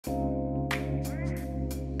Hi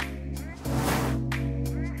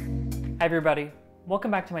everybody, welcome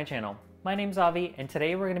back to my channel. My name's Avi, and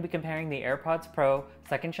today we're going to be comparing the AirPods Pro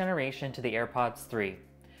 2nd generation to the AirPods 3.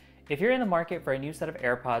 If you're in the market for a new set of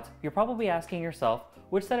AirPods, you're probably asking yourself,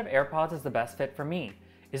 which set of AirPods is the best fit for me?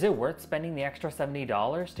 Is it worth spending the extra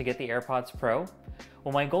 $70 to get the AirPods Pro?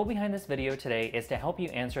 Well, my goal behind this video today is to help you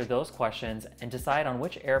answer those questions and decide on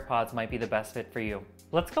which AirPods might be the best fit for you.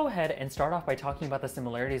 Let's go ahead and start off by talking about the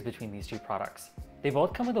similarities between these two products. They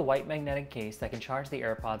both come with a white magnetic case that can charge the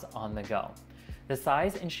AirPods on the go. The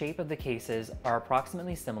size and shape of the cases are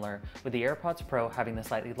approximately similar, with the AirPods Pro having the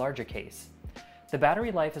slightly larger case. The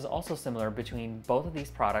battery life is also similar between both of these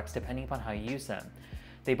products depending upon how you use them.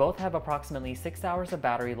 They both have approximately 6 hours of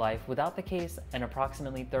battery life without the case and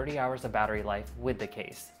approximately 30 hours of battery life with the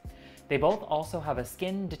case. They both also have a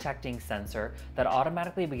skin detecting sensor that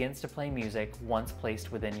automatically begins to play music once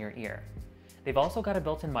placed within your ear. They've also got a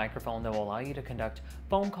built-in microphone that will allow you to conduct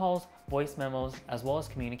phone calls, voice memos, as well as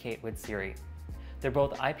communicate with Siri. They're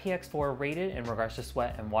both IPX4 rated in regards to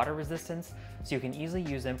sweat and water resistance, so you can easily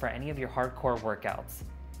use them for any of your hardcore workouts.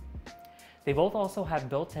 They both also have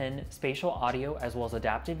built-in spatial audio as well as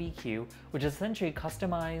adaptive EQ, which is essentially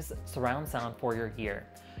customized surround sound for your ear.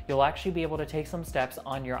 You'll actually be able to take some steps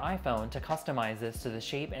on your iPhone to customize this to the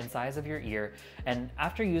shape and size of your ear, and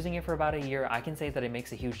after using it for about a year, I can say that it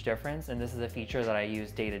makes a huge difference, and this is a feature that I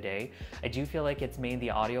use day to day. I do feel like it's made the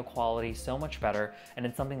audio quality so much better, and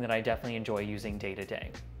it's something that I definitely enjoy using day to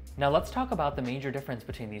day. Now let's talk about the major difference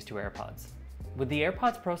between these two AirPods. With the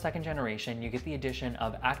AirPods Pro 2nd generation, you get the addition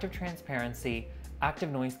of active transparency, active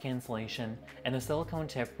noise cancellation, and the silicone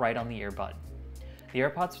tip right on the earbud. The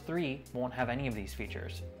AirPods 3 won't have any of these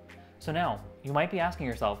features. So now, you might be asking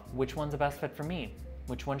yourself, which one's the best fit for me?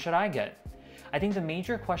 Which one should I get? I think the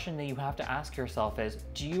major question that you have to ask yourself is,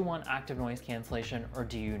 do you want active noise cancellation or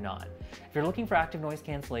do you not? If you're looking for active noise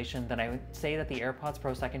cancellation, then I would say that the AirPods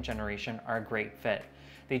Pro 2nd generation are a great fit.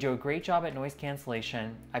 They do a great job at noise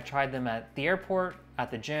cancellation. I've tried them at the airport, at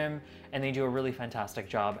the gym, and they do a really fantastic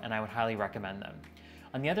job, and I would highly recommend them.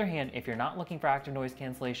 On the other hand, if you're not looking for active noise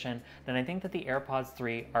cancellation, then I think that the AirPods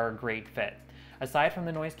 3 are a great fit. Aside from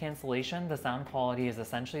the noise cancellation, the sound quality is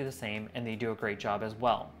essentially the same, and they do a great job as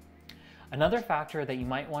well. Another factor that you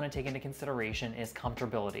might want to take into consideration is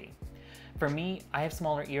comfortability. For me, I have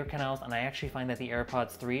smaller ear canals, and I actually find that the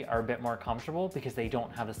AirPods 3 are a bit more comfortable because they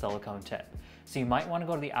don't have a silicone tip. So you might want to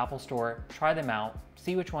go to the Apple Store, try them out,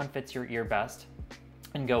 see which one fits your ear best,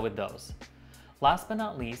 and go with those. Last but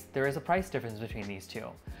not least, there is a price difference between these two.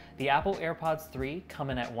 The Apple AirPods 3 come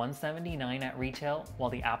in at $179 at retail, while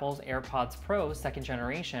the Apple's AirPods Pro 2nd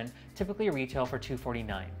generation typically retail for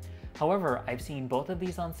 $249. However, I've seen both of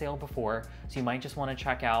these on sale before, so you might just want to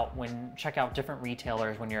check out different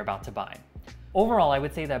retailers when you're about to buy. Overall, I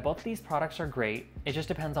would say that both of these products are great. It just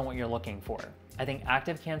depends on what you're looking for. I think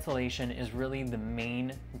active cancellation is really the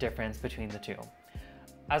main difference between the two.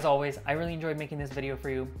 As always, I really enjoyed making this video for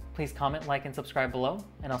you. Please comment, like, and subscribe below,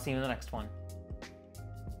 and I'll see you in the next one.